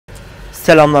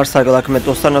Selamlar, saygılar, kıymetli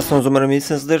dostlar. Nasılsınız? Umarım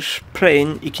iyisinizdir.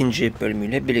 Prey'in ikinci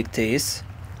bölümüyle birlikteyiz.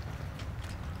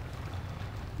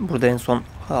 Burada en son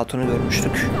hatunu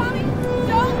görmüştük.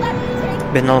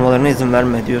 Beni almalarına izin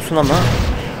verme diyorsun ama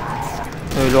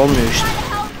öyle olmuyor işte.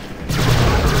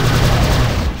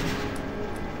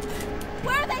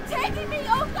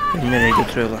 Beni nereye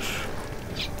götürüyorlar?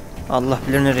 Allah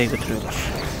bilir nereye götürüyorlar.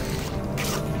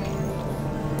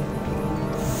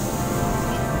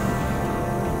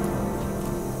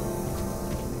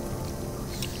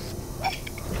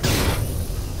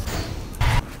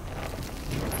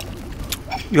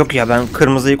 Yok ya, ben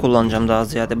kırmızıyı kullanacağım daha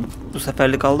ziyade. Bu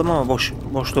seferlik aldım ama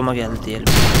boşluğuma geldi diyelim.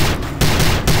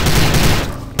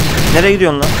 Nereye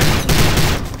gidiyorsun lan?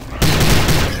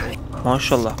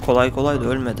 Maşallah, kolay kolay da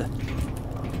ölmedi.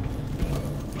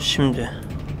 Şimdi.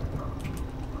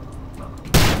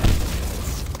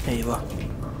 Eyvah.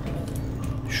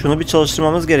 Şunu bir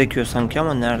çalıştırmamız gerekiyor sanki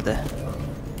ama nerede?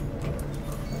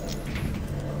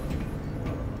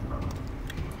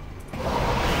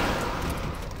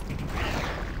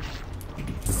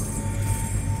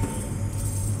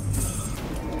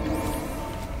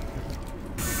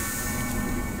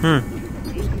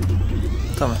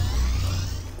 Tamam.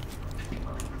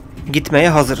 Gitmeye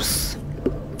hazırız.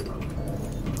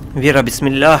 Vira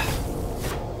bismillah.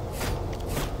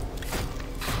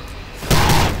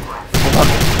 Ulan.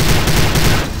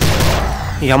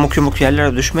 Yamuk yumuk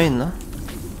yerlere düşmeyin lan.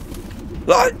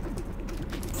 Ay.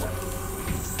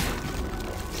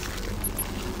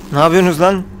 Ne yapıyorsunuz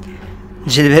lan?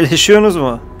 Cilveleşiyorsunuz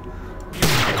mu?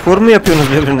 Kur mu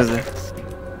yapıyorsunuz birbirinize?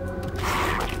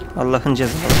 Allah'ın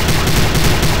cezaları.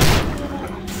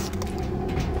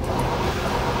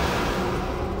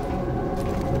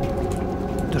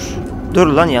 Dur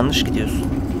lan, yanlış gidiyorsun.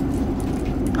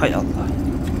 Hay Allah.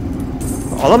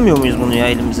 Alamıyor muyuz bunu ya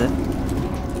elimize?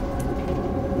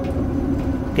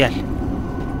 Gel.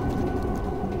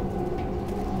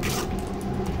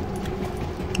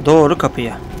 Doğru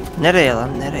kapıya. Nereye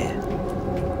lan, nereye?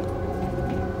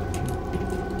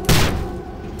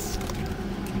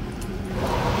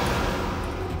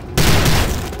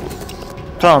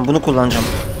 Tamam, bunu kullanacağım.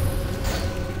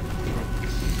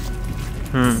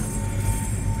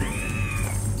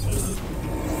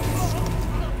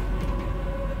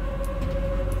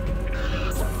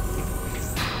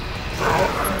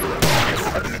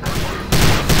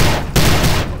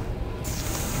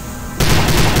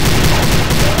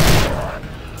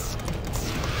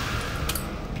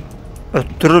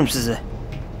 Öttürürüm sizi.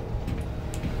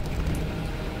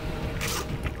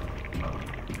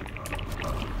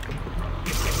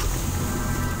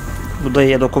 Bu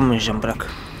dayıya dokunmayacağım, bırak.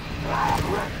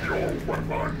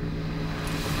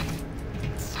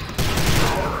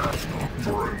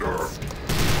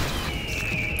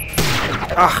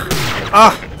 Ah!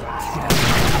 Ah!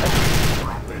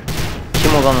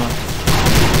 Kim olan o?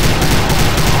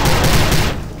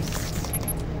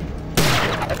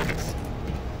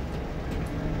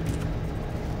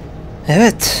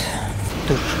 Evet.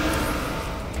 Dur.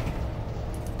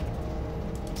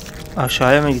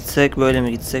 Aşağıya mı gitsek, böyle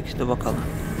mi gitsek? Dur bakalım.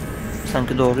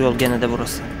 Sanki doğru yol gene de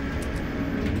burası.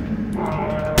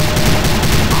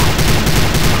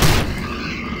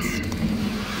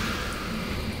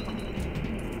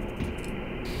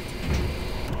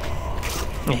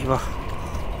 Eyvah.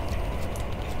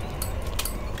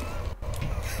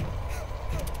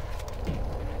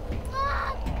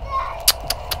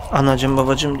 Anacım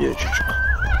babacım diyor çocuk.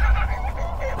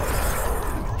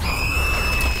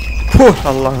 Puh,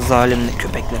 Allah zalimli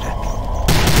köpeklere.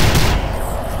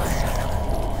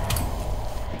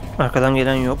 Arkadan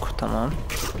gelen yok, tamam.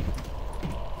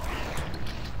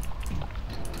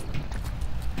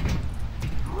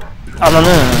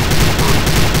 Ananı.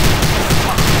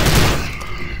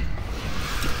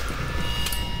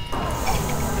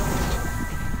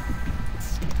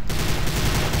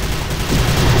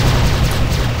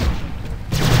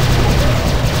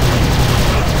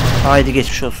 Haydi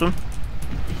geçmiş olsun.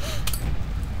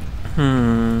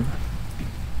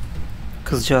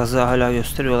 Kızcağızı hala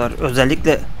gösteriyorlar.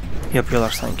 Özellikle yapıyorlar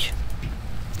sanki.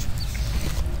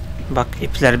 Bak,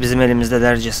 ipler bizim elimizde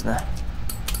dercesine.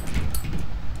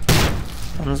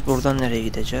 Yalnız buradan nereye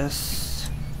gideceğiz?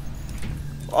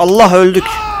 Allah, öldük.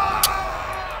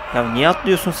 Ya niye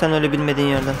atlıyorsun sen öyle bilmediğin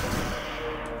yerden?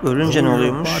 Ölünce ne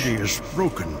oluyormuş?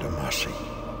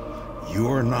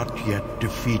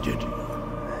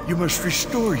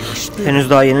 Henüz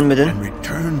daha yenilmedin.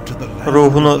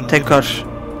 Ruhunu tekrar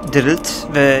dirilt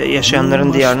ve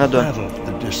yaşayanların diyarına dön.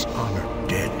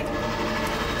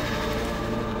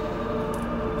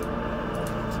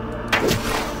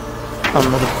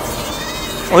 Anladım.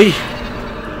 Oy!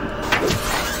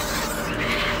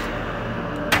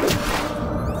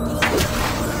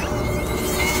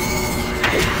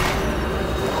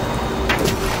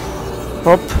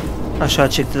 Hop. Aşağı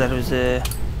çektiler bizi.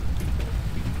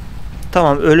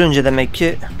 Tamam, ölünce demek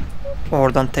ki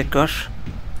oradan tekrar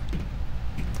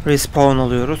respawn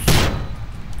oluyoruz.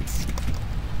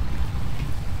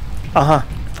 Aha,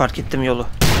 fark ettim yolu.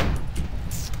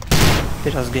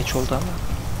 Biraz geç oldu ama.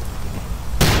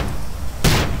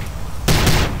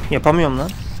 Yapamıyorum lan.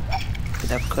 Bir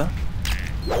dakika.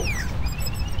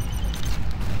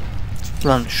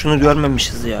 Lan şunu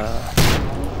görmemişiz ya.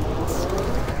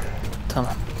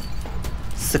 Tamam.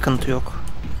 Sıkıntı yok.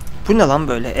 Bu ne lan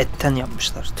böyle? Etten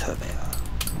yapmışlar. Tövbe ya.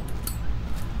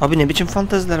 Abi ne biçim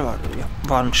fanteziler var?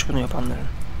 Varmış bunu yapanların.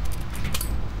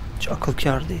 Hiç akıl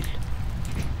kâr değil.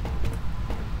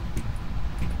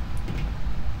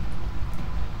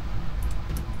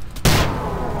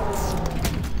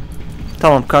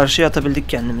 Tamam, karşıya atabildik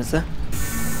kendimizi.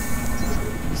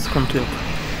 Sıkıntı yok.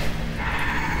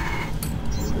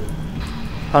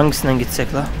 Hangisinden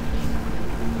gitsek la?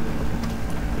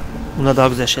 Bunda daha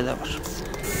güzel şeyler var.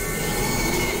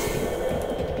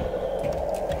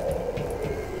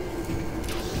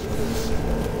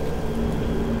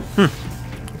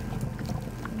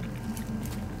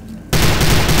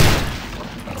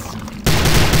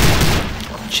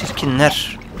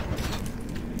 Çirkinler.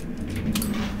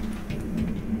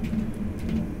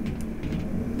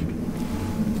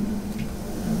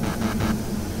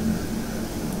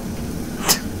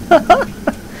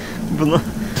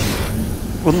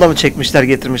 Bunu da mı çekmişler,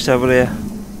 getirmişler buraya?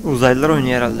 Uzaylılar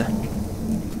oynuyor herhalde.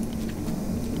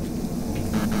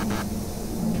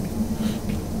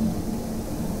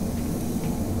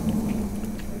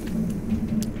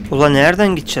 Ulan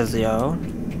nereden gideceğiz ya?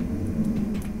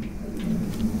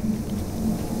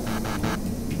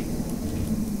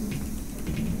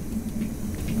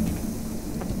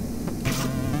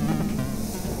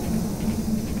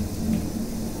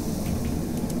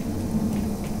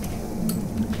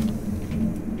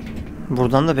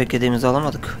 Buradan da beklediğimizi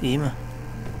alamadık. İyi mi?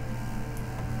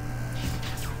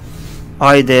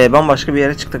 Haydi, bambaşka bir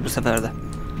yere çıktık bu sefer de.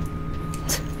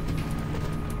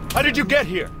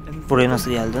 Buraya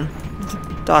nasıl geldin?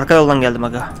 De arka yoldan geldim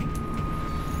aga.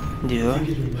 Diyor.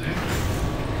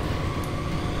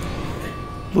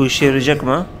 Bu işe yarayacak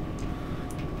mı?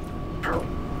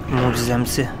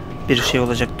 Mucizemsi bir şey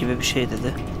olacak gibi bir şey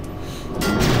dedi.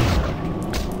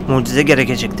 Mucize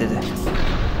gerekecek dedi.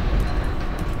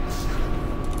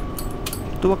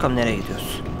 Dur bakalım nereye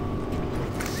gidiyoruz.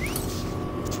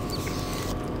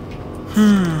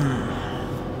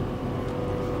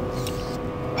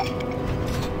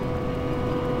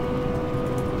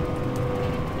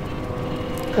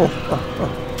 Oh, oh, oh.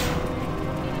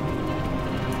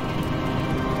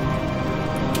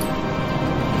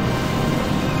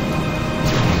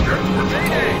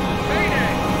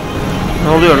 Ne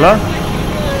oluyor lan?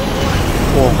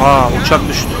 Oha, uçak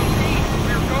düştü.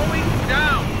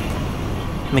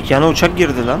 Mekana uçak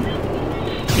girdi lan.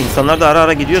 İnsanlar da ara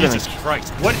ara gidiyor demek.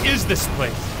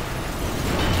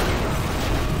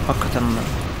 Hakikaten lan.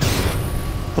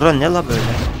 Bura ne la böyle?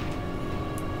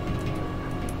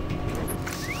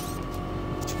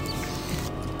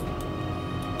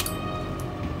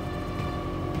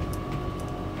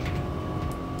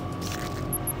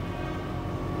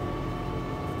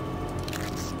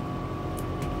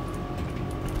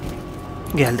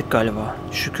 Geldik galiba.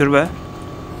 Şükür be.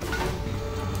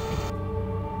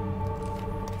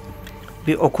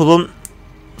 Bir okulun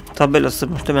tabelası,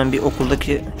 muhtemelen bir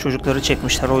okuldaki çocukları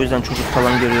çekmişler. O yüzden çocuk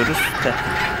falan görüyoruz de.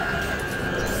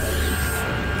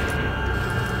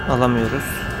 Alamıyoruz.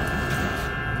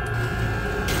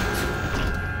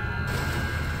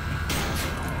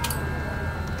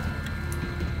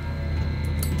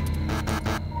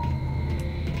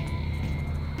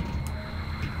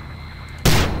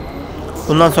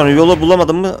 Bundan sonra yolu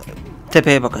bulamadım mı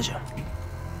tepeye bakacağım.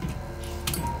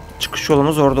 Çıkış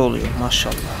yolumuz orada oluyor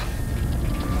maşallah.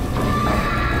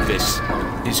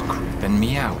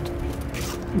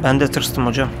 Ben de tırstım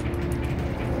hocam.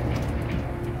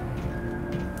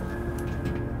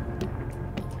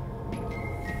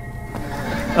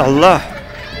 Allah.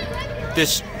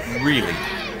 This really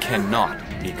cannot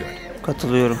be good.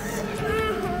 Katılıyorum.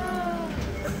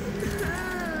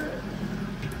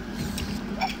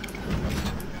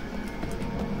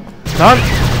 Lan.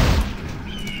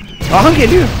 Aha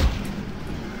geliyor.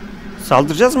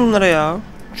 Saldıracağız mı bunlara ya?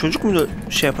 Çocuk mu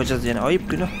şey yapacağız yani? Ayıp,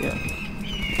 günah ya.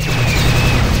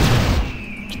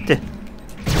 Gitti.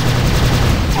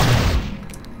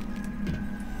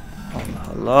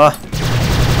 Allah Allah.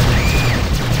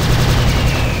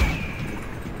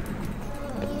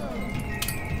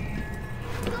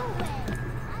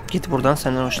 Git buradan,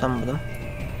 senden hoşlanmadım.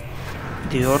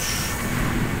 Diyor.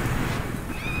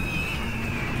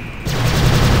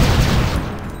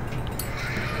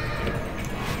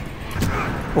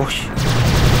 Oy.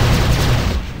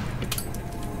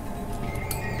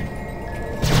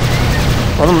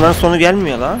 Oğlum bunların sonu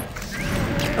gelmiyor la.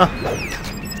 Ah.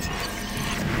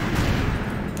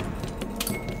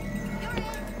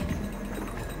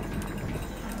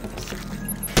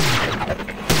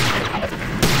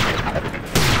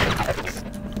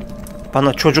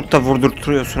 Bana çocuk da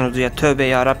vurdurtuyorsunuz ya. Tövbe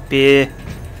ya Rabbi.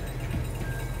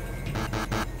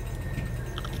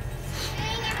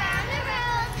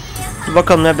 Dur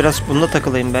bakalım ya, biraz bununla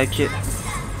takılayım belki.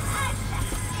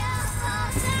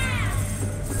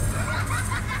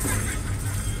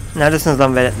 Neredesiniz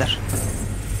lan veletler?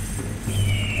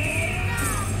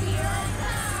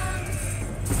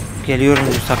 Geliyorum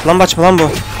diyor. Saklambaç mı lan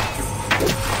bu?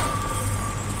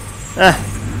 Heh.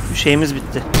 Şeyimiz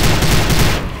bitti.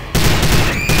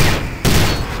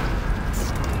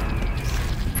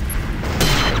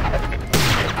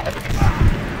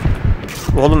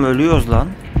 Oğlum ölüyoruz lan.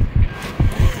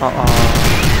 Aa.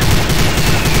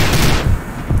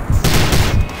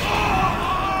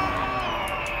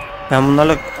 Ben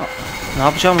bunlarla ne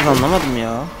yapacağımızı anlamadım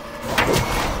ya.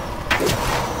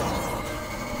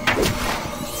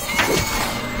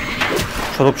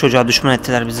 Çoluk çocuğa düşman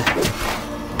ettiler bizi.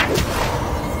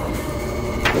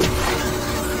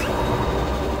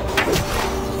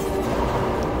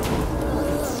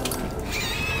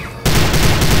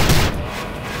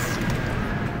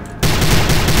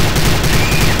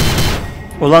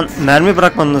 Ulan mermi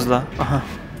bırakmadınız la. Aha.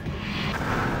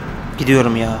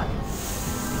 Gidiyorum ya.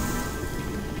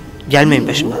 Gelmeyin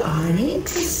peşimden.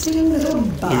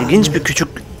 İlginç bir küçük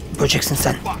böceksin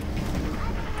sen.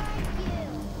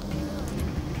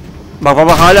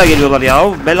 Bak hala geliyorlar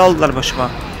ya. Bel aldılar başıma.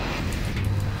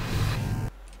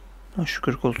 Ha,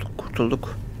 şükür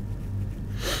kurtulduk.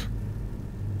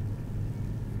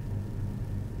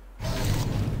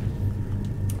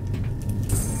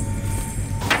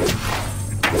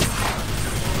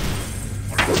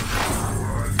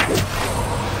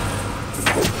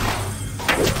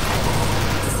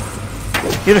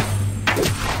 Yürü.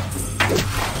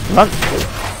 Lan.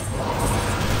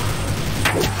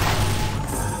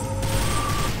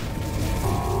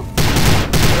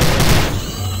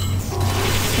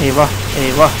 Eyvah,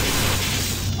 eyvah.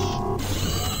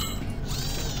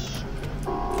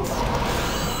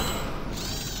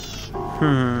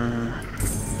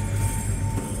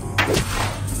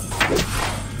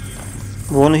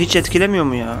 Bu onu hiç etkilemiyor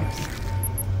mu ya?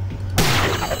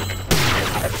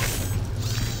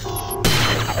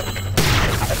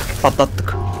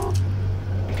 Patlattık.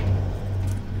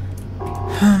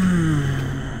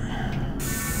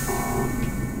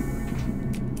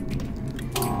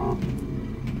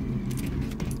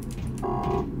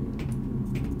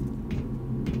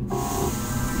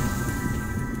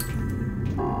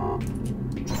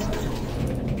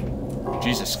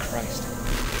 Jesus Christ.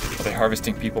 Are they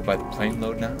harvesting people by the plane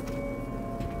load now?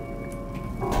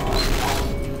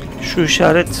 Şu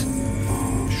işaret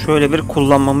şöyle bir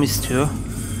kullanmamı istiyor.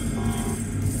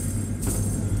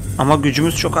 Ama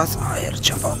gücümüz çok az. Hayır,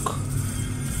 çabuk.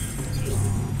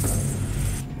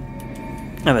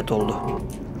 Evet, oldu.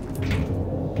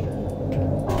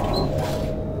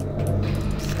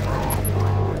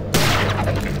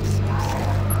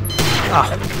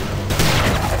 Ah.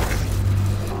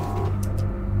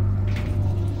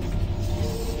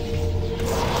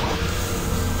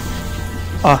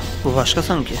 Ah, bu başka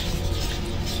sanki.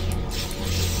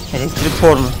 Elektrik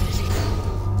formu.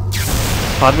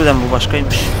 Harbiden bu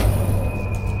başkaymış.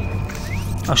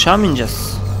 Aşağı mı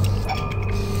ineceğiz?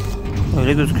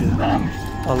 Öyle gözüküyor.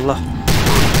 Allah.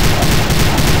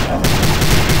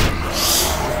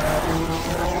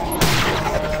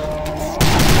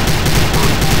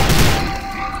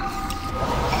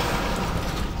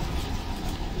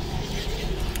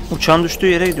 Uçağın düştüğü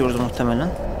yere gidiyoruz muhtemelen.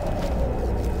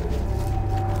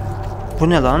 Bu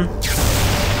ne lan?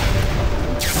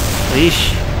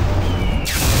 İş.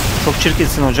 Çok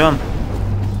çirkinsin hocam.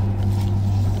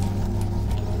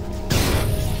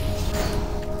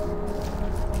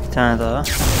 Bir tane daha.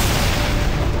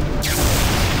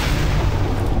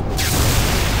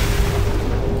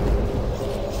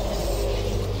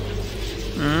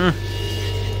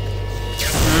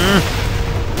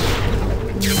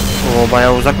 O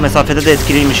bayağı uzak mesafede de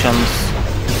etkiliymiş yalnız.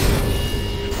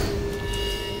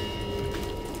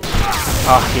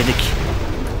 Ah, yedik.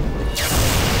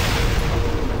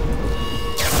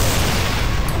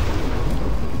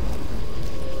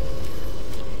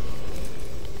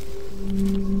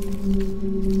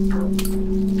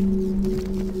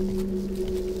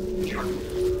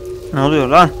 Ne oluyor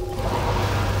lan?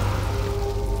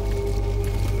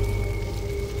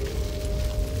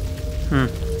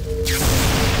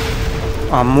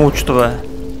 Amma uçtu be.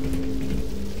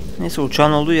 Neyse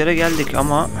uçağın olduğu yere geldik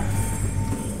ama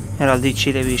herhalde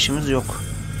içiyle bir işimiz yok.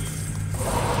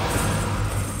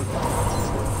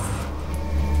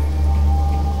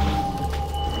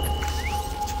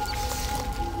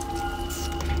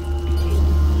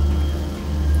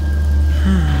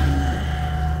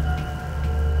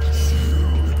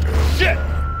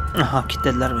 Aha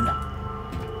kilitlediler beni.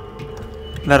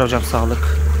 Ver hocam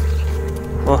sağlık.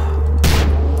 Oh.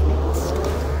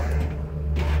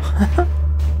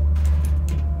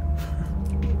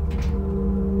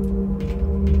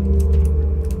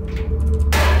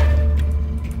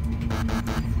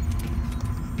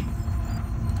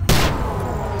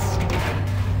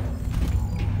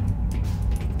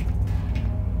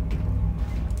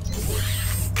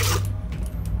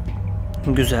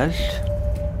 Güzel.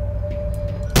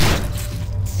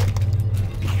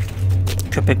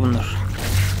 Köpek bunlar.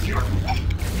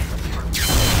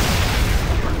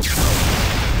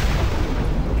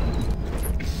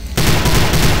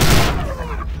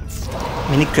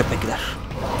 Minik köpekler.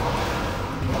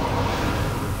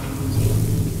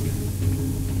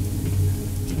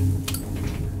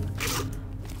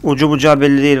 Ucu bucağı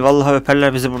belli değil. Vallahi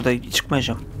öperler bizi burada.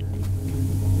 Çıkmayacağım.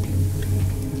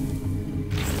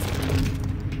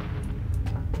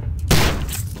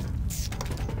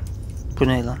 Bu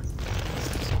ne lan?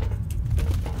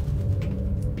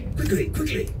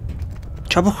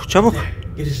 Çabuk çabuk.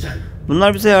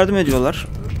 Bunlar bize yardım ediyorlar.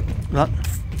 Lan.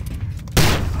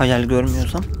 Hayal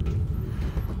görmüyorsam.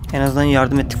 En azından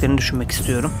yardım ettiklerini düşünmek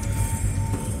istiyorum.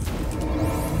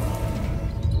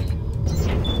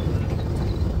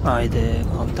 Haydi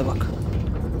muhabbete bak.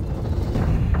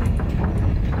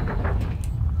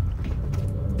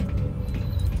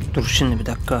 Dur şimdi bir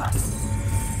dakika.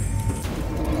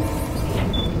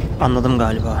 Anladım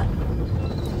galiba.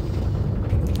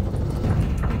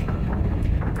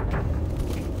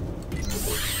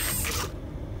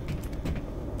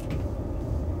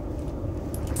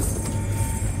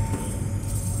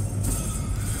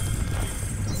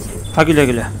 Ha güle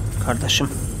güle kardeşim.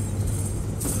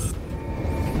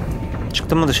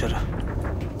 Çıktın mı dışarı?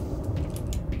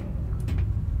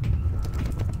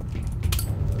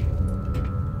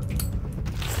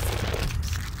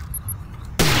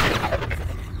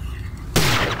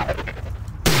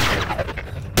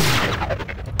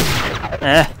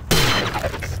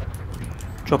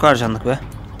 Çok harcandık be.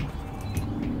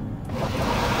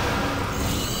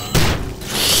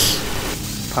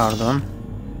 Pardon.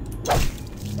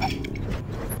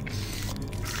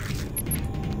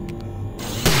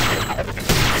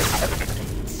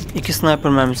 İki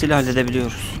sniper mermisiyle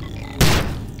halledebiliyoruz.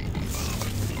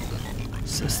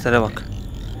 Seslere bak.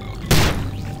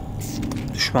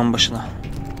 Düşman başına.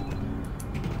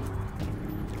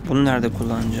 Bunu nerede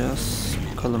kullanacağız?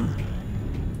 Bakalım.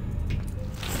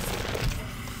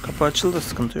 Kapı açıldı,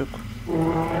 sıkıntı yok.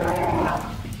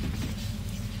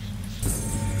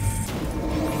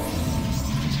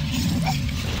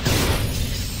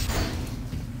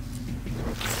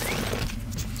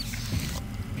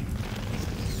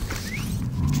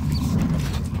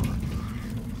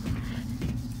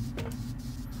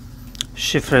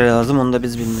 Şifre lazım, onu da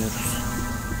biz bilmiyoruz.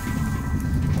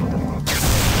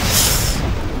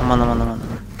 Aman aman aman.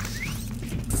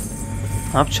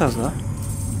 Ne yapacağız la?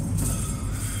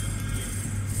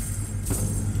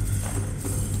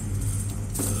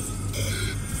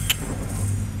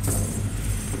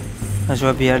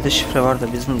 Acaba bir yerde şifre var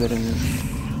da biz mi göremiyoruz?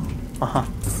 Aha.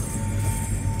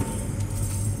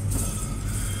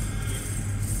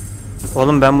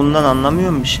 Oğlum ben bundan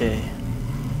anlamıyorum bir şey.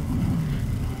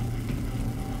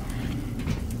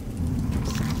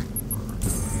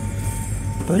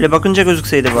 Böyle bakınca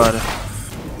gözükseydi bari.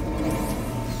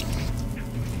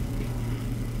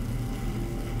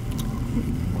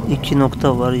 İki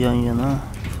nokta var yan yana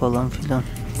falan filan.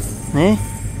 Ne?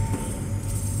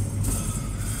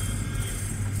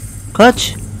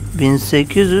 Kaç?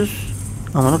 1800.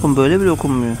 Aman akım böyle bile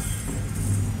okunmuyor.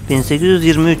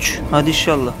 1823. Hadi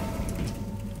inşallah.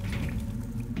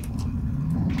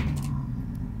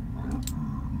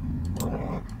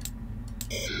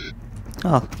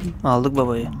 Al. Aldık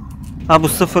babayı. Ha bu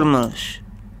sıfırmış.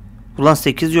 Ulan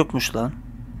 8 yokmuş lan.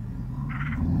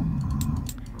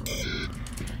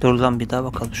 Dur lan bir daha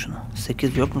bakalım şuna.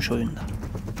 8 yokmuş oyunda.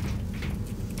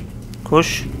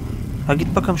 Koş. Ha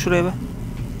git bakalım şuraya be.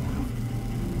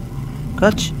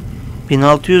 Kaç?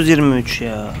 1623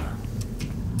 ya.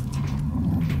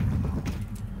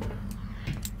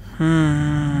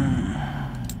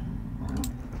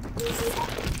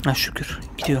 Ha şükür.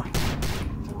 Gidiyor.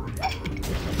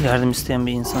 Yardım isteyen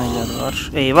bir insan icadı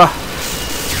var. Eyvah.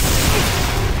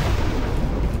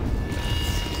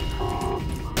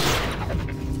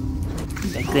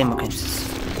 Bekleyin bakayım siz.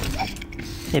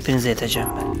 Hepinize yeteceğim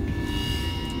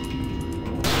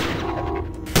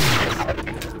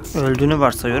ben. Öldüğünü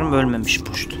varsayıyorum. Ölmemiş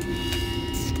puşt.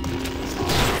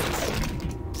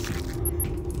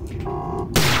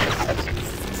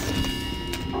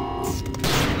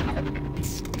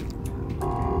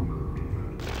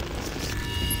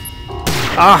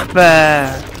 Ah be!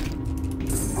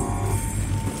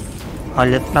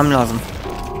 Halletmem lazım.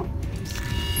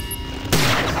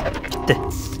 Gitti.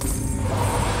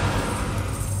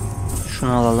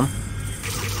 Şunu alalım.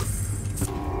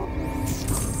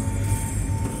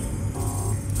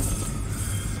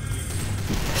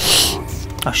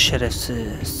 Ah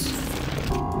şerefsiz.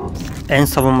 En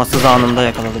savunmasız anında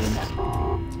yakaladı beni.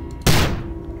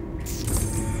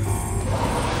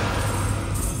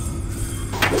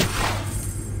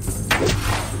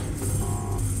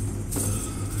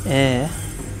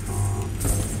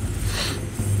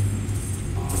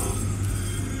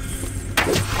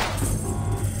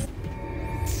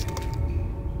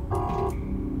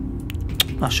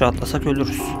 Aşağı atlasak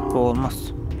ölürüz. Bu olmaz.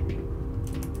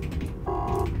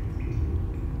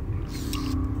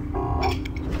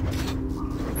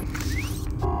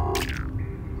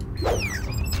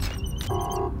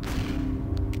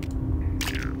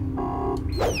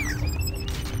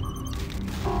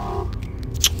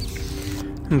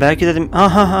 Belki dedim.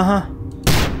 Aha.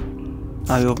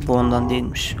 Ha yok, bu ondan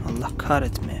değilmiş. Allah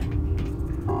kahretmeye.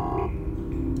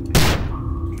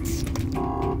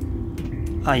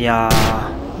 Ay ya.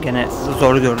 Gene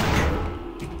zor gördük.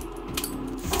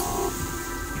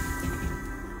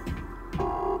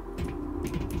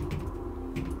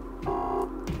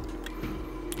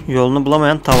 Yolunu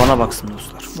bulamayan tavana baksın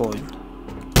dostlar bu oyunda.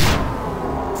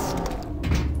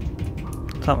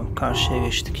 Tamam, karşıya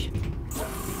geçtik.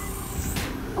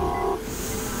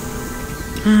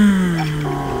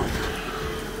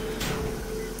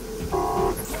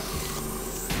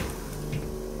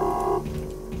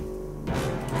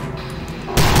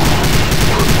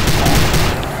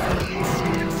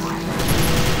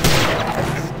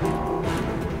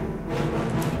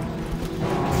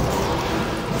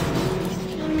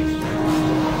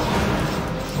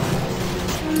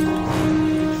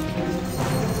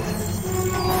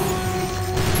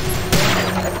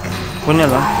 Bu ne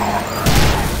lan?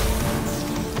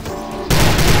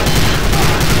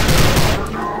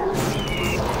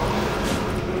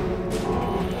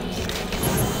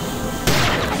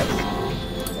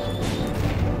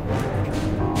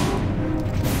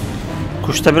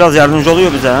 Kuş da biraz yardımcı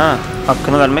oluyor bize ha.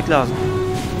 Hakkını vermek lazım.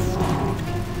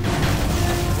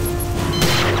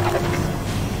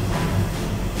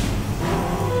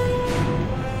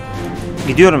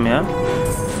 Gidiyorum ya.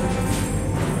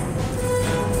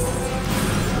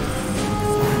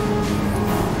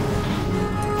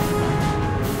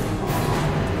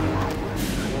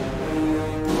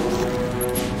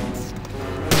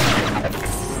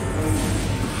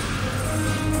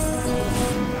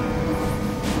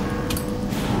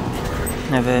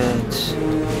 Evet.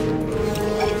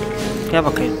 Gel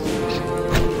bakayım.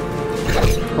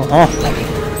 Oha.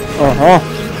 Oha.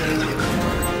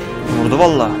 Vurdu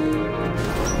vallahi.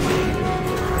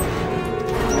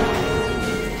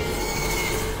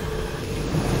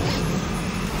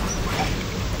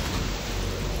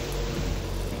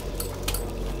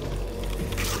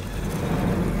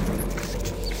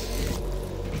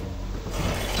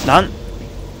 Lan.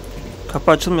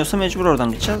 Kapı açılmıyorsa mecbur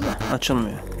oradan gideceğiz de.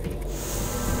 Açılmıyor.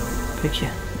 Peki.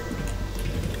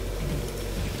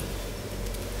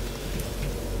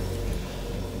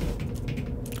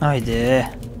 Haydi.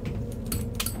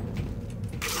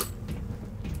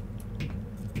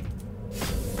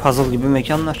 Puzzle gibi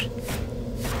mekanlar.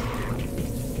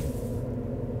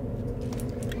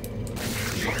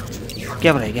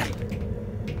 Gel buraya gel.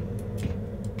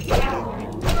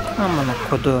 Aman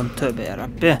kodum, tövbe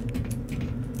yarabbi.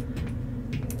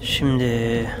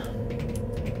 Şimdi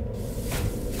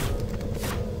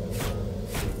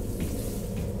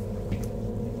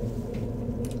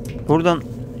buradan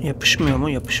yapışmıyor mu?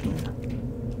 Yapışmıyor.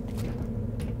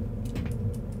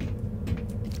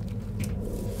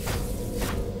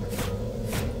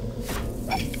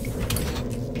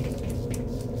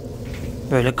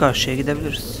 Böyle karşıya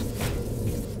gidebiliriz.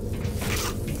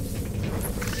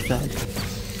 Güzel.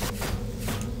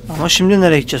 Ama şimdi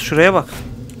nereye gideceğiz? Şuraya bak.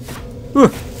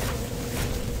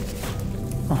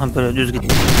 Aha, böyle düz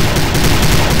gitti.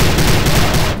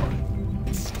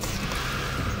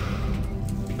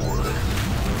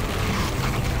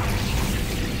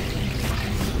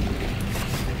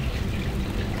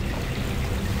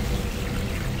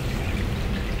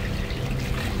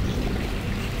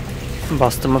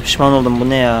 Bastığıma pişman oldum. Bu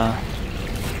ne ya?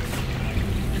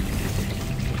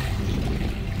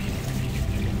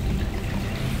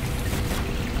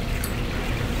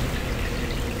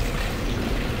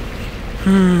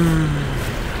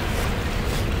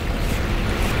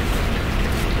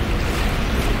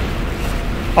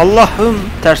 Allah'ım,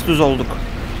 ters düz olduk.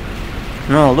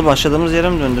 Ne oldu? Başladığımız yere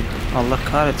mi döndük? Allah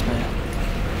kahretme ya.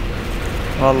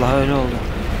 Vallahi öyle oldu.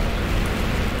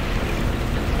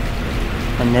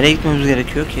 Yani nereye gitmemiz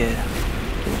gerekiyor ki?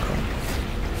 Dur bakalım.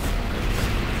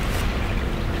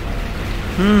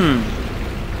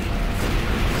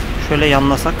 Şöyle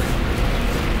yanlasak.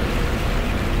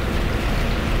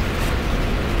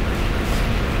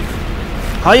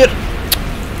 Hayır.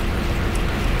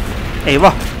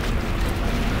 Eyvah.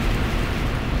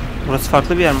 Burası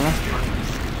farklı bir yer mi lan?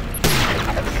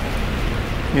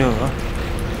 Yok.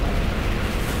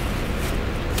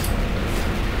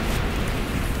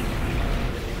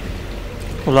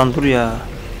 Ulan dur ya.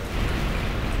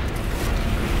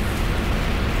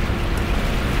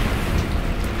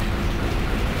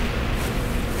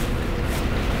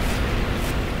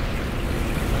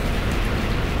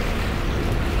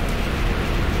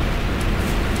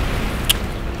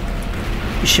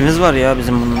 İşimiz var ya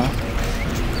bizim bununla.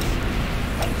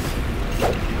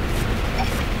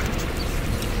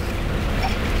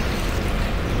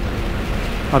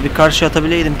 Abi karşı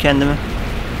atabileydim kendimi.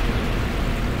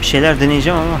 Bir şeyler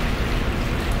deneyeceğim ama.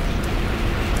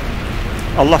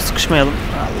 Allah, sıkışmayalım.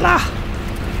 Allah.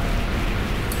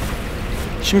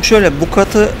 Şimdi şöyle, bu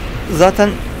katı zaten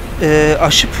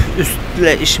aşıp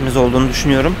üstle işimiz olduğunu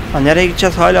düşünüyorum. Ha, nereye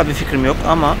gideceğiz hala bir fikrim yok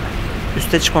ama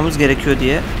üste çıkmamız gerekiyor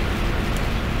diye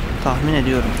tahmin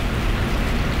ediyorum.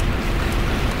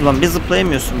 Ulan bir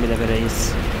zıplayamıyorsun bile be reis.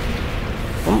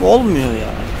 Oğlum olmuyor ya.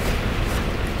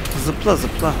 Zıpla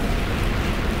zıpla.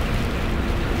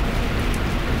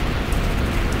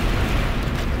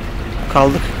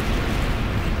 Kaldık.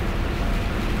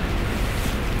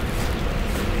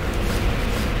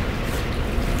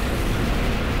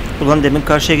 Ulan demin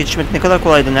karşıya geçmek ne kadar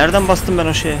kolaydı. Nereden bastım ben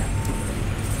o şeye?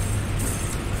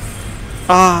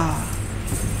 Aa.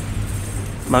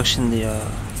 Bak şimdi ya.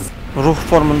 Ruh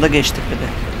formunda geçtik bir de.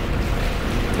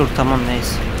 Dur tamam,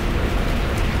 neyse.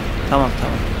 Tamam.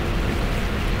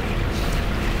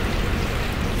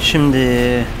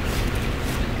 Şimdi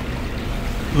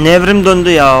nevrim döndü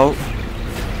ya.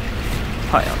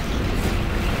 Hay Allah.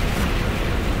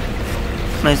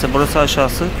 Neyse, burası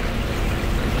aşağısı.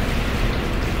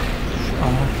 Aha.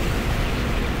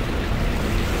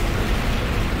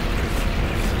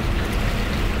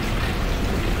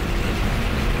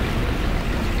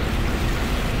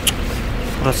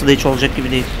 Burası da hiç olacak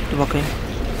gibi değil. Dur bakayım.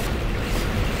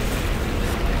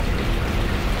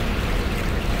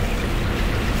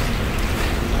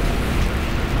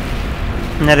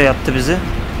 Nereye attı bizi?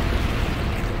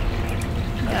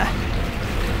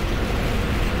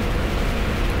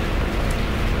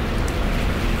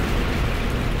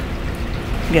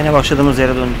 Gene başladığımız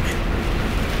yere döndük.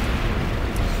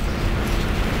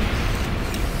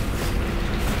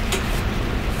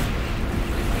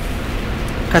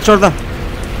 Kaç oradan.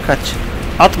 Kaç.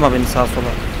 Atma beni sağa sola.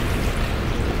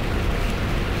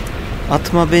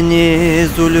 Atma beni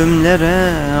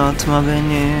zulümlere, atma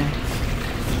beni.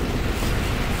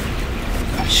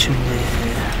 Şimdi.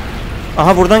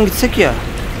 Aha, buradan gitsek ya.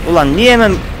 Ulan niye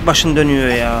hemen başın dönüyor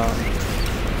ya?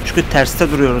 Çünkü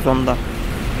terste duruyoruz ondan.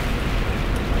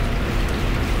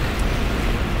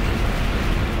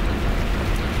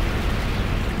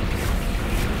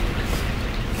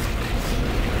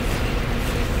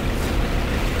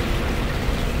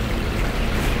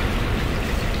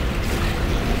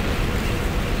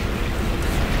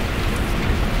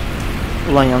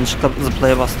 Ulan yanlışlıkla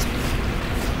zıplaya bastım.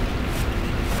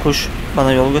 Kuş,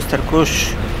 bana yol göster kuş.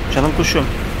 Canım kuşum.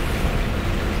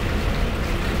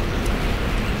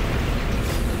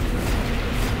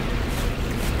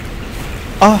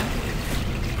 Ah.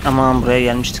 Aman, buraya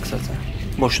gelmiştik zaten.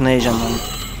 Boşuna heyecanlandım.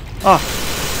 Ah.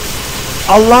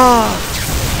 Allah.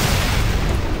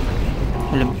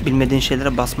 Öyle bilmediğin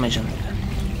şeylere basmayacaksın.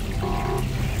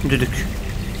 Düdük.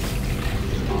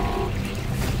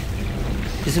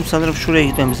 Bizim sanırım şuraya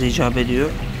gitmemize icap ediyor.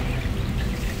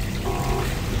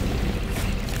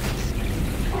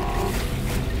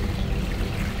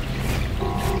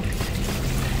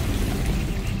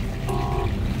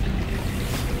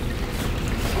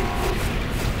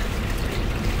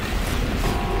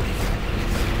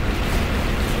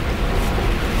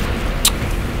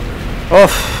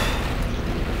 Of.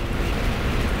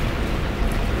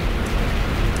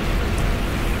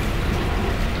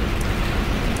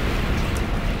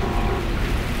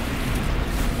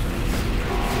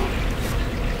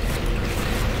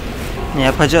 Ne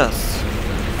yapacağız?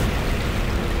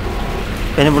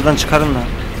 Beni buradan çıkarın lan.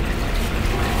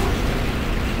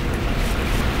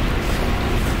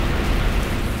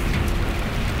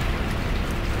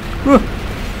 Huh.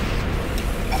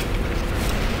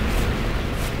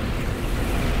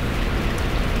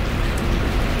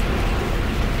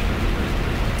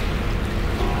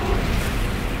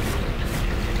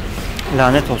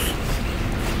 Lanet olsun.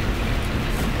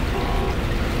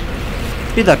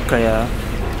 Bir dakika ya.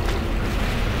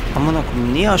 Aman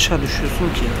akım, niye aşağı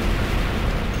düşüyorsun ki?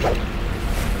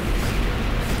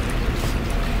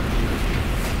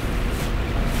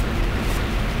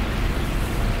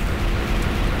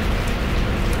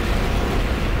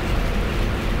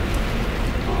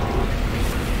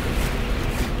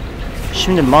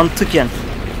 Şimdi mantıken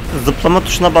zıplama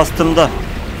tuşuna bastığımda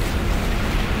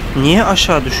niye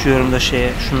aşağı düşüyorum da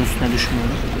şunun üstüne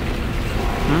düşmüyorum?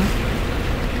 Hı?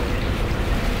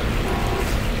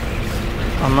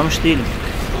 Anlamış değilim.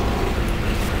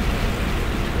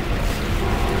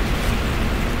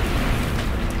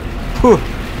 Puh.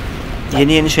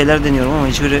 Yeni şeyler deniyorum ama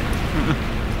hiçbiri...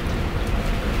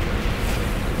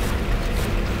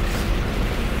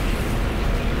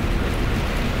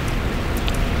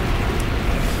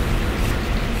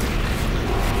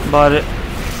 Bari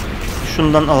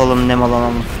şundan alalım, nem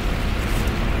alalım.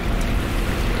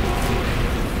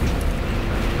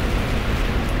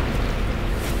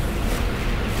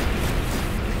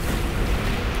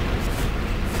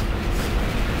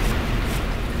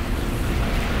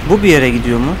 Bu bir yere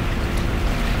gidiyor mu?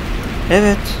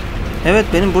 Evet. Evet,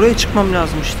 benim buraya çıkmam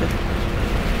lazım işte.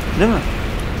 Değil mi?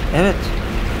 Evet.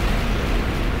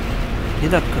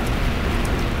 Bir dakika.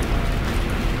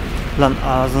 Lan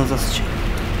ağzınıza sıçayım.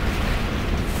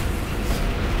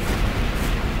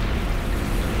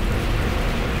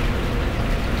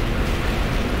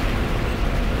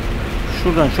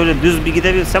 Şuradan şöyle düz bir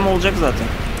gidebilsem olacak zaten.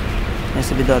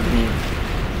 Neyse, bir daha deneyelim.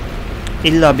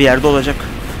 İlla bir yerde olacak.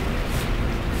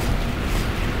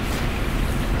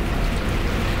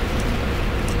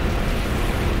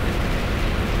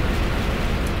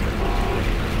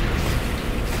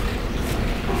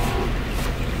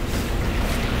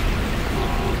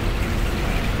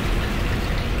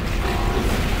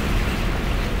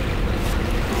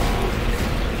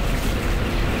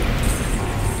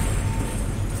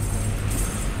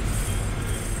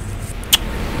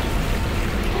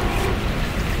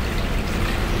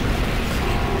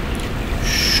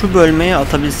 Şu bölmeye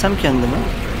atabilsem kendimi,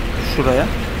 şuraya.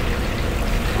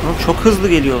 Ama çok hızlı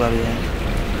geliyorlar yani.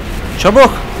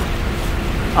 Çabuk!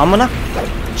 Amına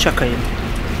çakayım.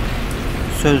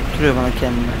 Sözdürüyor bana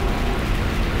kendine.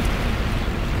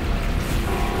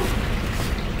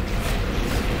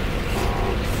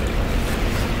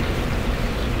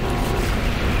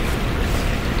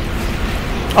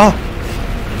 Ah!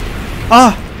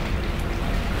 Ah!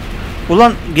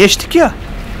 Ulan geçtik ya.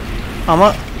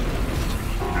 Ama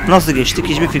nasıl geçtik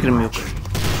hiçbir fikrim yok.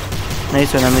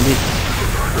 Neyse, önemli değil.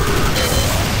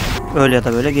 Öyle ya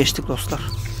da böyle geçtik dostlar.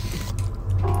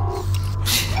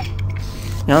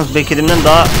 Yalnız beklediğimden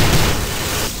daha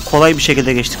kolay bir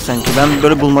şekilde geçtik sanki. Ben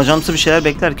böyle bulmacamsı bir şeyler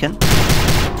beklerken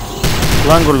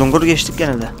langur lungur geçtik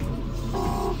gene de.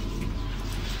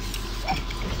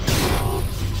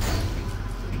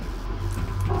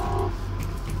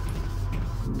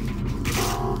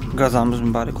 Gazamız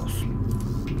mübarek olsun.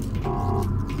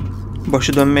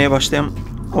 Başı dönmeye başlayan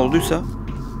olduysa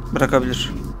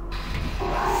bırakabilir.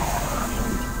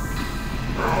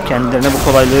 Kendilerine bu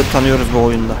kolaylığı tanıyoruz bu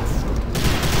oyunda.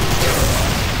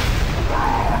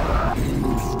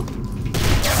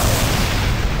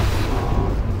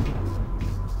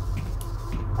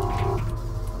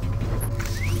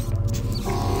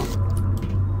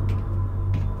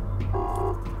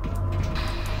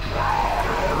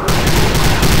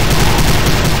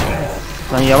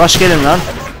 Lan yavaş gelin lan.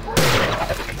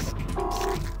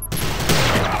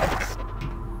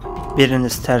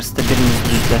 Biriniz terste, biriniz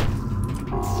düzde.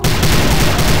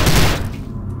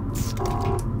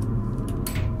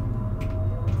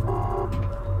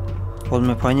 Oğlum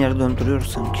hep aynı yerde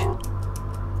döndürüyoruz sanki.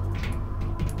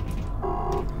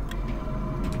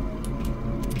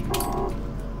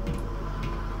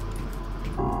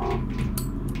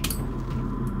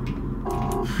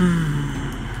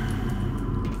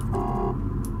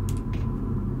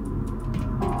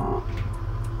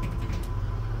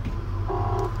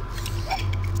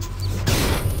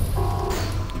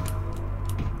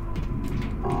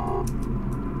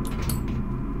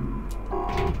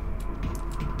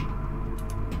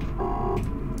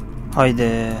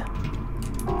 Haydi.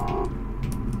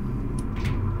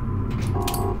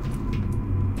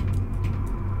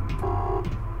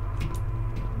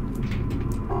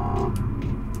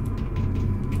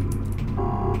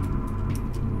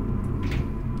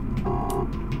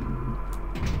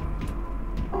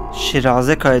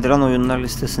 Şiraze kaydıran oyunlar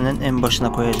listesinin en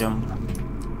başına koyacağım bunu.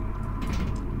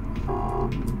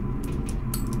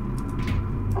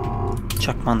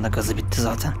 Çakman da gazı bitti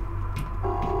zaten.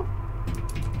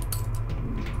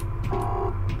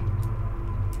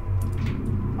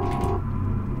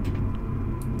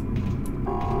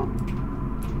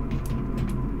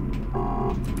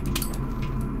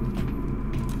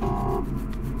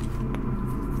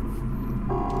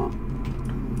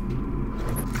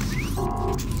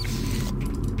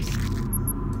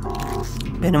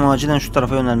 Benim acilen şu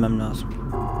tarafa yönelmem lazım.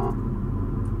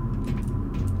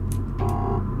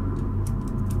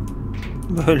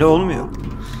 Böyle olmuyor.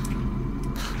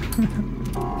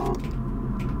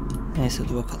 Neyse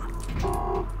dur bakalım.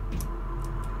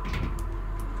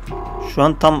 Şu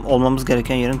an tam olmamız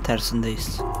gereken yerin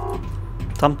tersindeyiz.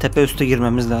 Tam tepe üste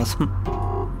girmemiz lazım.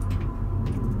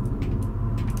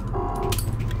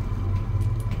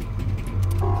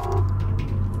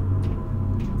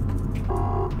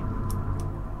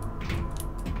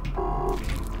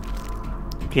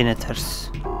 Yine ters.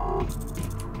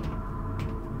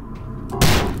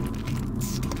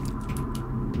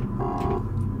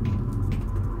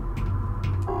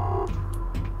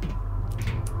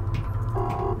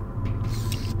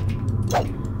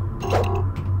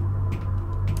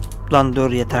 Lan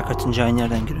dur yeter, kaçıncı aynı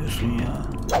yerden giriyorsun ya.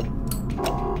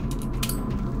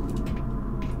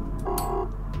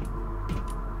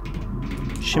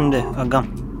 Şimdi agam.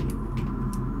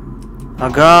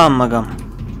 Agam.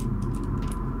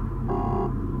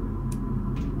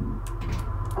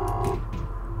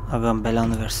 Agam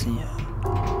belanı versin ya.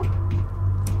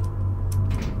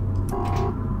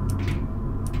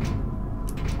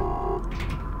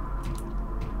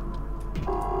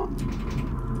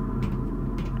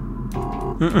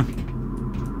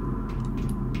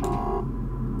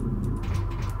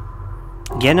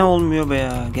 Gene olmuyor be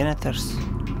ya. Gene ters.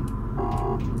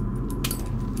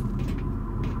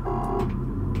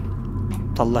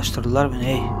 Aptallaştırdılar beni.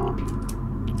 Hey.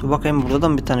 Dur bakayım, burada da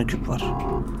mı bir tane küp var?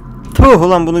 Tuh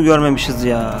ulan, bunu görmemişiz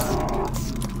ya.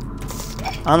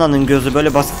 Ananın gözü,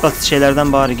 böyle basit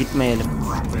şeylerden bari gitmeyelim.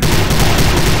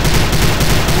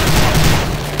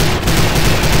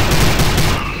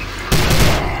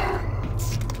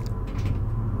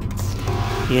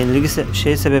 Yenilgi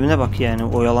sebebine bak yani,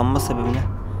 oyalanma sebebine.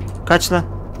 Kaç lan?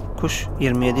 Kuş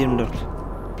 27-24.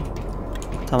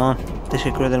 Tamam,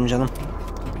 teşekkür ederim canım.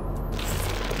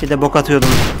 Bir de bok atıyordum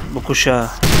bu kuşa,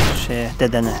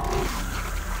 dedene.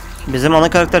 Bizim ana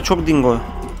karakter çok dingo.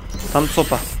 Tam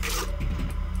sopa.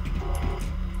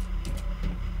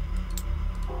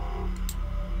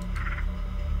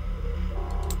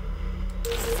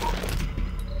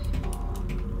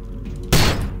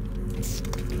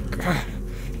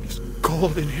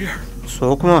 Cold in here.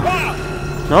 Soğuk mu?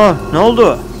 Ne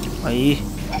oldu? Ay.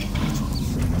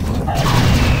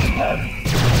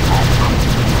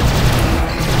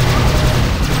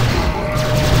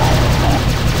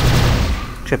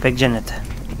 Köpek cenneti.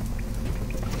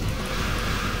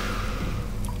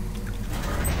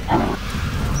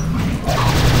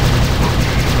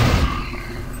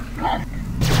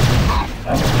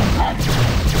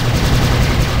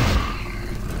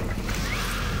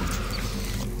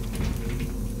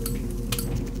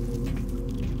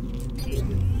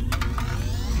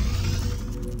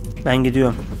 Ben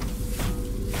gidiyorum.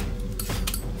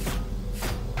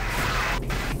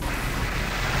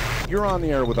 You're on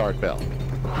the air with Art Bell.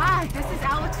 Hi, this is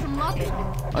Alex from Lubbock.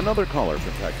 Another caller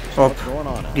from Texas. Hop. What's going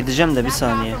on? Gideceğim de bir That guy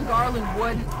saniye. from Garland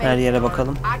wouldn't Her yere fake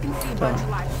bakalım. I can see a Tamam. bunch of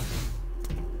lights.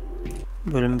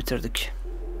 Bölüm bitirdik.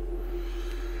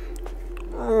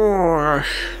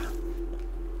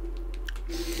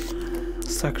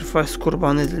 Sacrifice,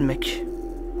 kurban edilmek.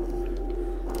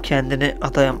 Kendini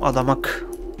adamak.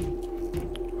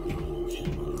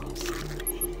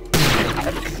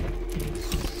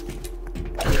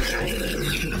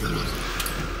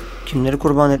 Kimleri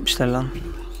kurban etmişler lan?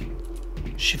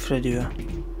 Şifre diyor.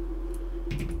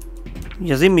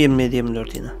 Yazayım mı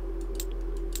 27-24 yine?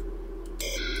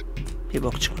 Bir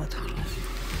bok çıkmadı.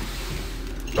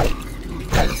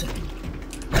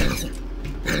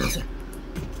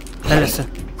 Neresin?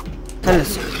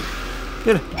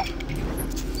 Yürü.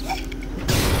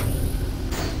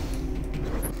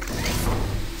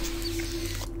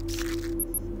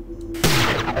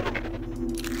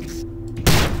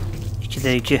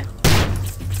 İkide 2.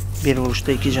 Bir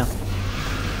vuruşta 2 can.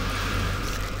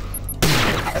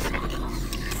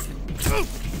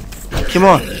 Kim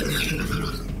o?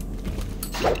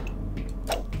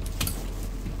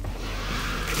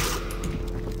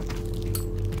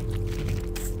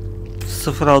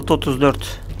 ...0634.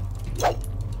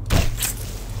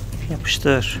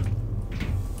 Yapıştır.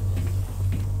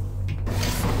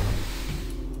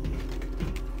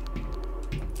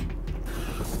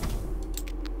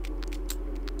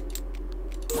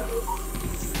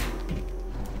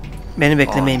 Beni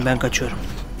beklemeyin, ben kaçıyorum.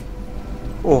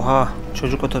 Oha,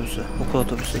 çocuk otobüsü, okul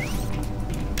otobüsü.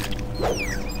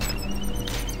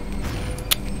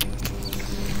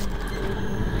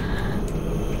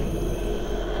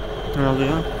 Ne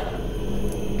oluyor?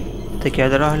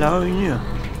 Tekerler hala oynuyor.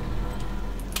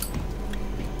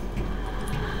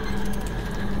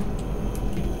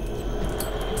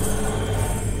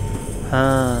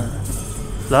 Ha.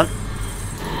 Lan.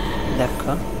 Bir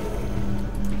dakika.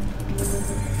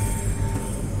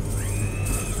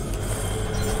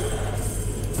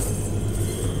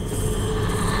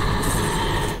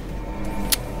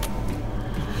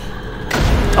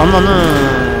 Amanın.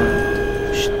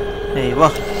 Şşt.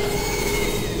 Eyvah.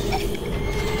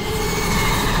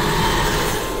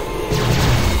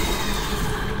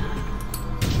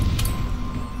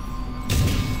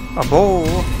 Abo.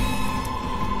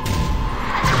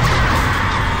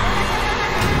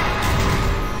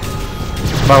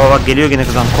 Bak geliyor gene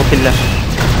kızım, kopiller.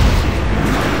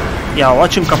 Ya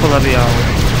açın kapıları ya.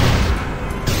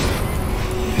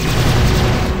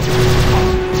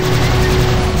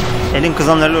 Elin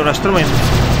kızanlarıyla uğraştırmayın.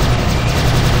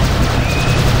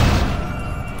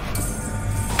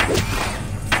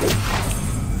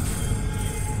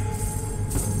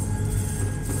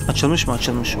 Açılmış mı?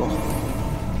 Açılmış. Oh.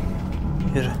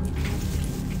 Yürü.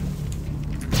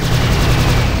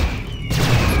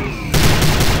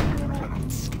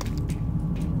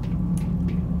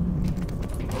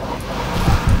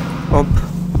 Hop.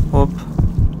 Hop.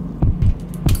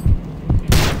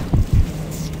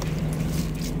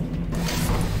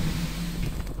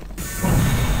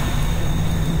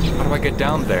 How do I get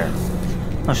down there?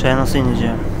 Aşağıya nasıl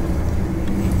ineceğim?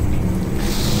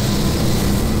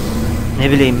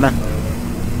 Ne bileyim ben.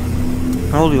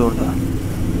 Ne oluyor orada?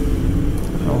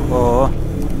 Oho.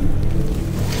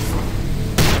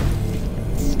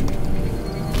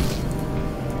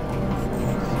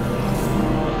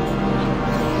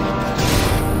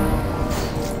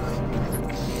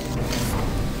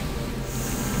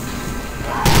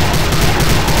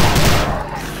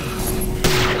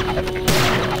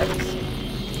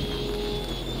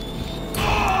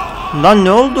 Lan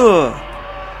ne oldu?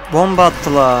 Bomba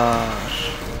attılar.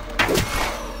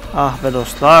 Ah be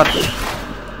dostlar.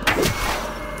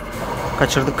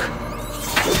 Kaçırdık.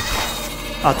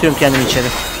 Atıyorum kendimi içeri.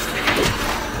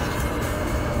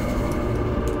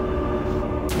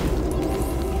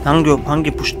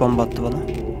 Hangi push bomba attı bana?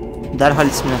 Derhal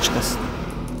ismini açıklasın.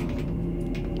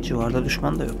 Civarda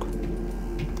düşman da yok.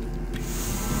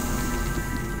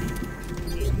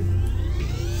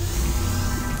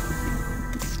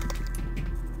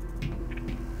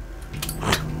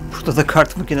 Burada da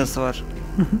kart makinesi var.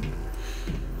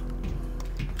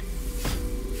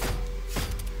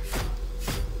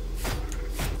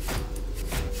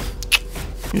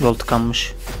 Yol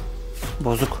tıkanmış.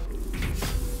 Bozuk.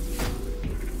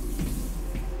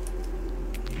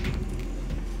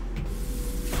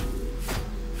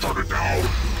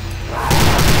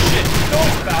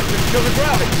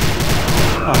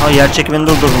 Aha, yer çekimini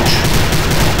durdurmuş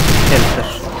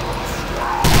herifler.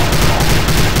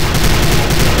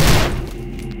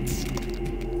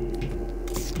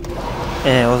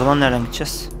 O zaman nereden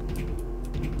gideceğiz?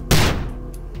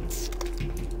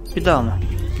 Bir daha mı?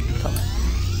 Tamam.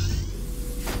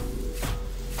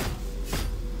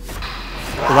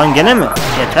 Ulan gene mi?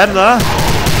 Yeter daha.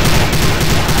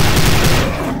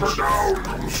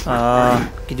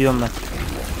 Gidiyorum ben.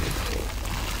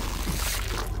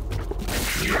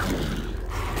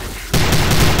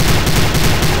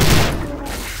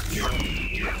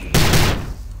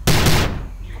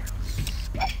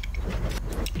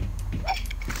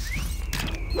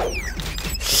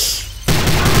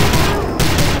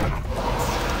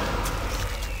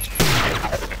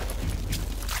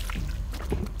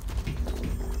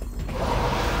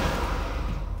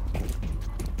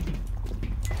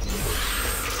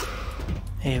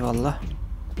 Eyvallah.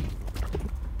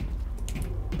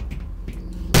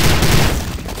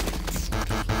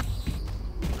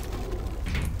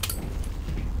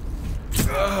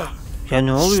 Ya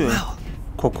ne oluyor?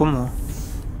 Koku mu?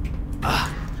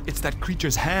 It's that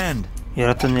creature's hand.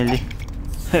 Yaratığın eli.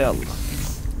 Hey Allah.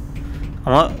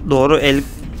 Ama doğru el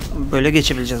böyle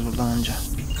geçebileceğiz buradan önce.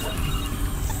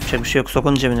 Bir şey yok.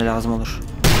 Sokun cebine lazım olur.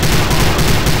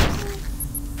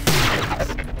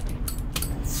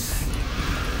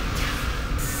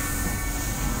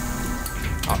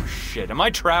 Oh shit, am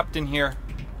I trapped in here?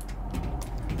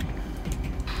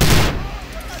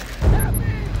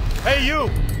 Hey you!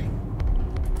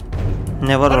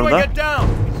 Ne var How do I orada? get down?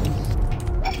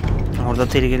 Orada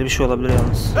tehlikeli bir şey olabilir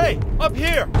yalnız. Hey, up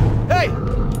here! Hey!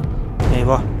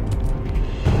 Eyvah.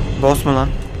 Boss mu lan?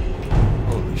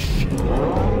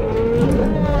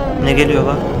 Ne geliyor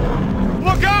lan?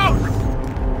 Look out!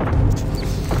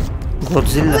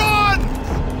 Godzilla. Run!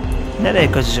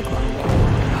 Nereye kaçacak o?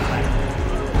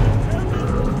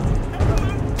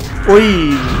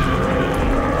 Oy!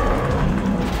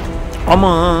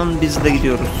 Aman biz de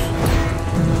gidiyoruz.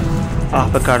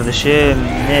 Ah be kardeşim,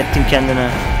 ne ettin kendine?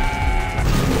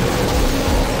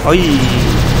 Ay!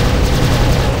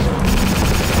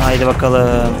 Haydi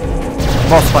bakalım.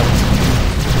 Boss fight.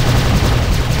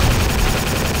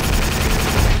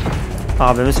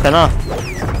 Abimiz fena.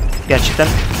 Gerçekten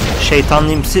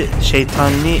şeytanlimsi,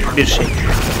 şeytani bir şey.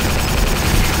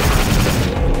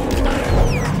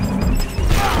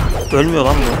 Ölmüyor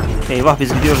lan bu. Eyvah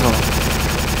biz gidiyoruz ama.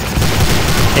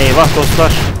 Eyvah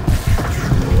dostlar.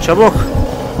 Çabuk.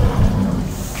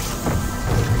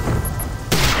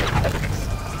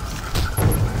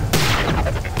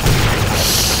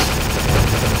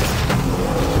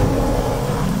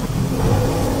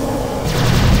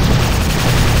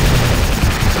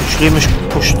 Güçlüymüş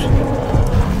puşt.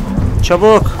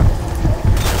 Çabuk.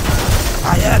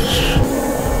 Hayır.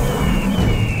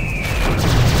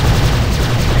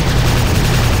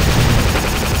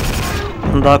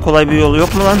 Daha kolay bir yolu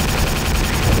yok mu lan?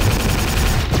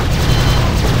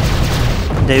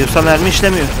 Deus'a mermi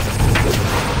işlemiyor.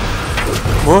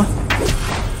 Bu? Ha,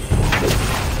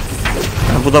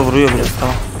 bu da vuruyor biraz,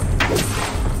 tamam.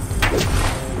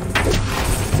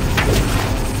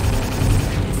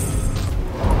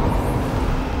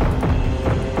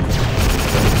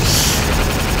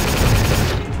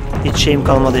 Hiç şeyim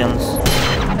kalmadı yalnız.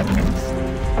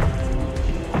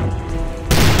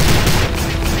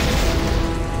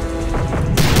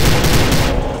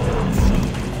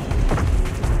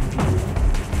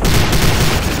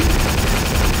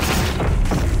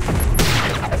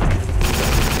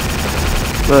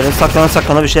 Böyle saklana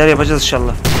saklana bir şeyler yapacağız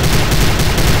inşallah.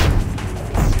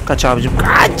 Kaç abicim,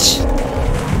 kaç!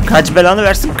 Kaç, belanı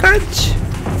versin, kaç!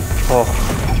 Oh.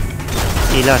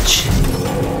 İlaç.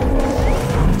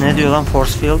 Ne diyor lan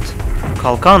force field?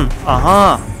 Kalkan.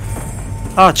 Aha.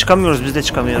 Aa, çıkamıyoruz, biz de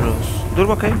çıkamıyoruz. Dur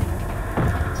bakayım.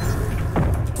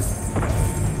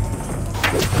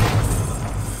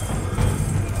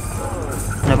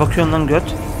 Ne bakıyorsun lan göt?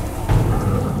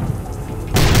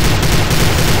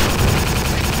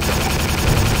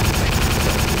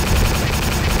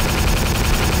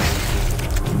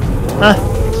 Heh.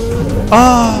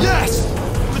 Aa. Yes!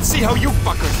 Let's see how you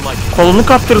fuckers like it. Kolunu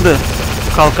kaptırdı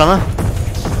kalkana.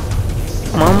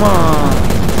 Mama.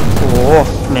 Oh,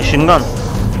 machine gun.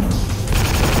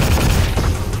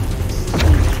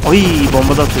 Oy,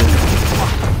 bomba da atıyor.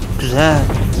 Güzel.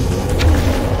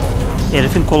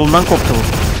 Herifin kolundan koptu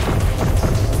bu.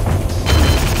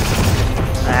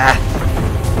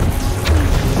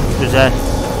 Güzel.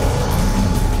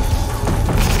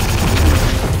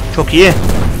 Çok iyi.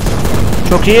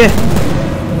 Çok iyi.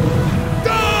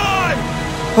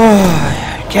 Oh,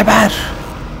 geber.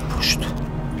 Puşt.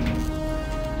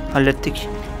 Hallettik.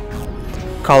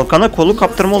 Kalkana kolu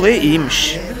kaptırma olayı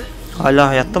iyiymiş. Hala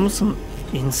hayatta mısın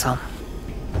insan?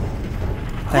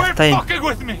 Quit Hayattayım. fucking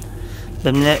with me!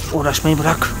 Benimle uğraşmayı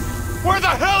bırak. Where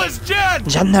the hell is Jen?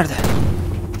 Can nerede?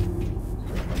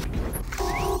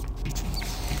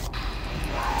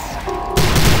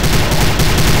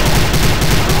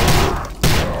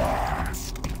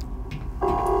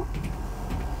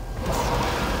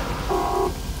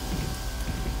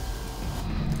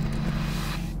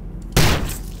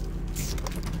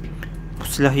 Bu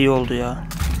silah iyi oldu ya.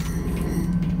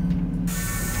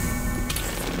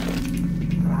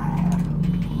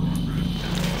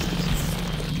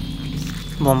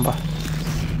 Bomba.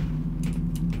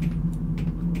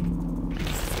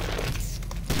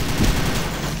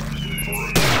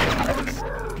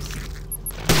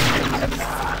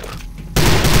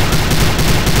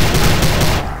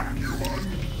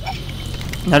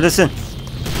 Neredesin?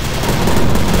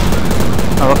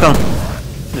 Ha bakalım.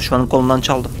 Düşmanın kolundan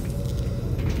çaldım.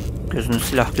 Gözünü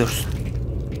silah görsün.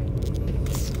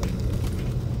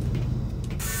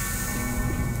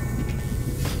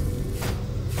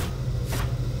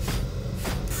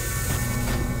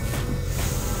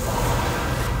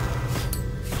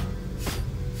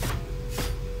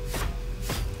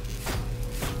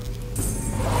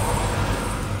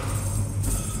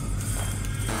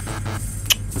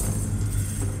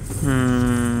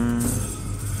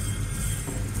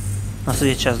 Nasıl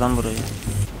geçeceğiz lan burayı?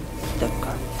 Bir dakika.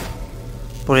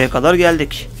 Buraya kadar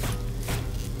geldik.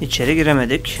 İçeri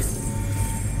giremedik.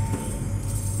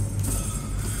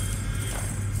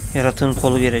 Yaratığın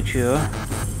kolu gerekiyor.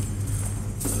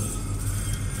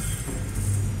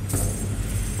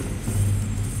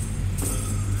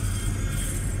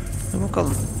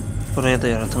 Bakalım. Buraya da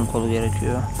yaratın kolu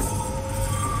gerekiyor.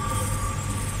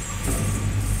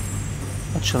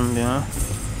 Açılmıyor.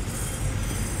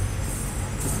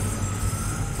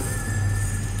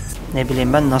 Ne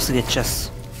bileyim ben, nasıl geçeceğiz?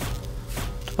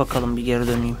 Dur bakalım, bir geri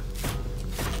döneyim.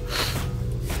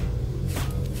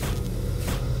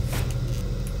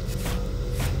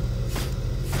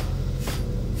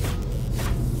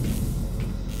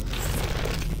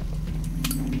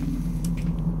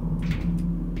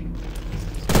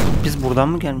 Biz buradan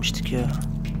mı gelmiştik ya?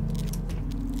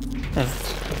 Evet.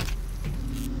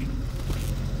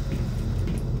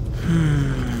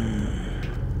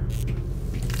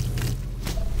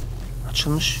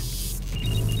 Açılmış.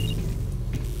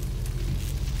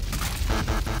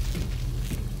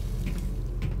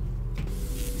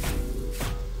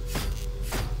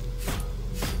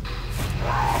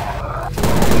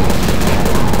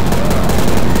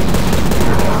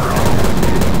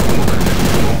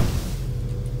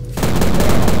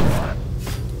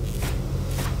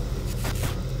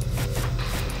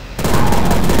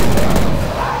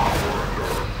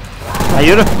 Ha,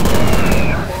 yürü.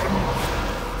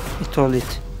 İt ol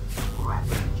it.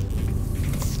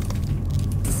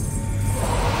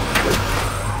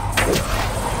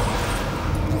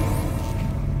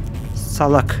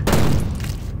 Salak.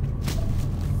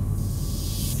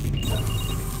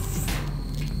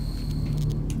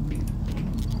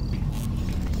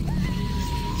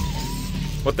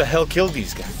 What the hell killed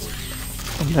these guys?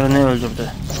 Onları ne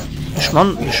öldürdü?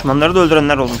 Düşmanları da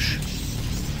öldürenler olmuş.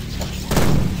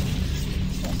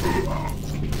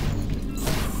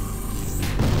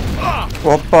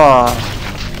 Hoppa.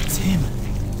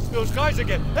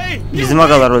 Bizim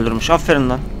agalar öldürmüş. Aferin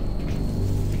lan.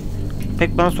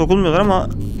 Pek bana sokulmuyorlar ama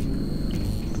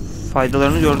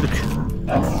faydalarını gördük.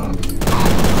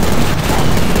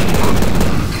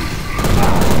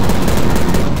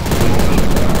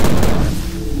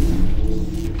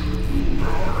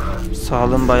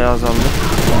 Sağlığım bayağı azaldı.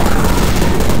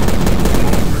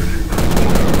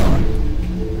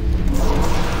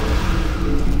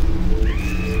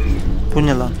 Bu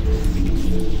ne lan?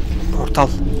 Portal.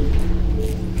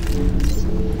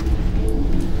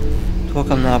 Dur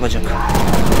bakalım ne yapacak.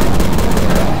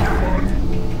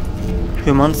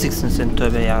 Human siksin seni,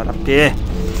 tövbe yarabbi.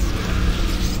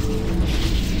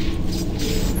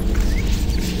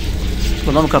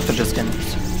 Buna mı kaptıracağız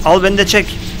kendimizi? Al beni de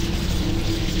çek.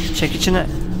 Çek içine.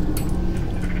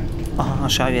 Aha,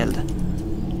 aşağı geldi.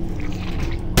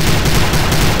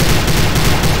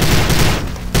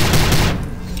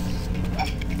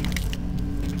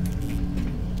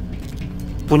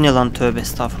 Bu ne lan, tövbe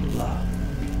estağfurullah.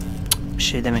 Bir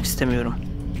şey demek istemiyorum.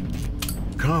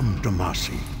 Come,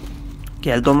 Domasi.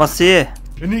 Gel Domasi.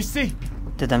 Denise!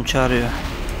 Dedem çağırıyor.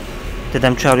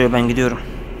 Dedem çağırıyor, ben gidiyorum.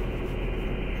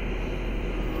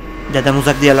 Dedem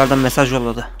uzak diyarlardan mesaj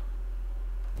yolladı.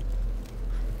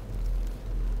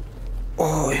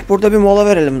 Oy, burada bir mola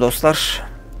verelim dostlar.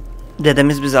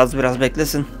 Dedemiz bizi az biraz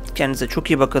beklesin. Kendinize çok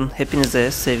iyi bakın.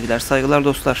 Hepinize sevgiler, saygılar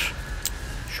dostlar.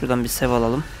 Şuradan bir sev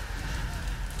alalım.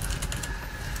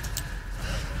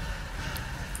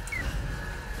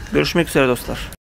 Görüşmek üzere dostlar.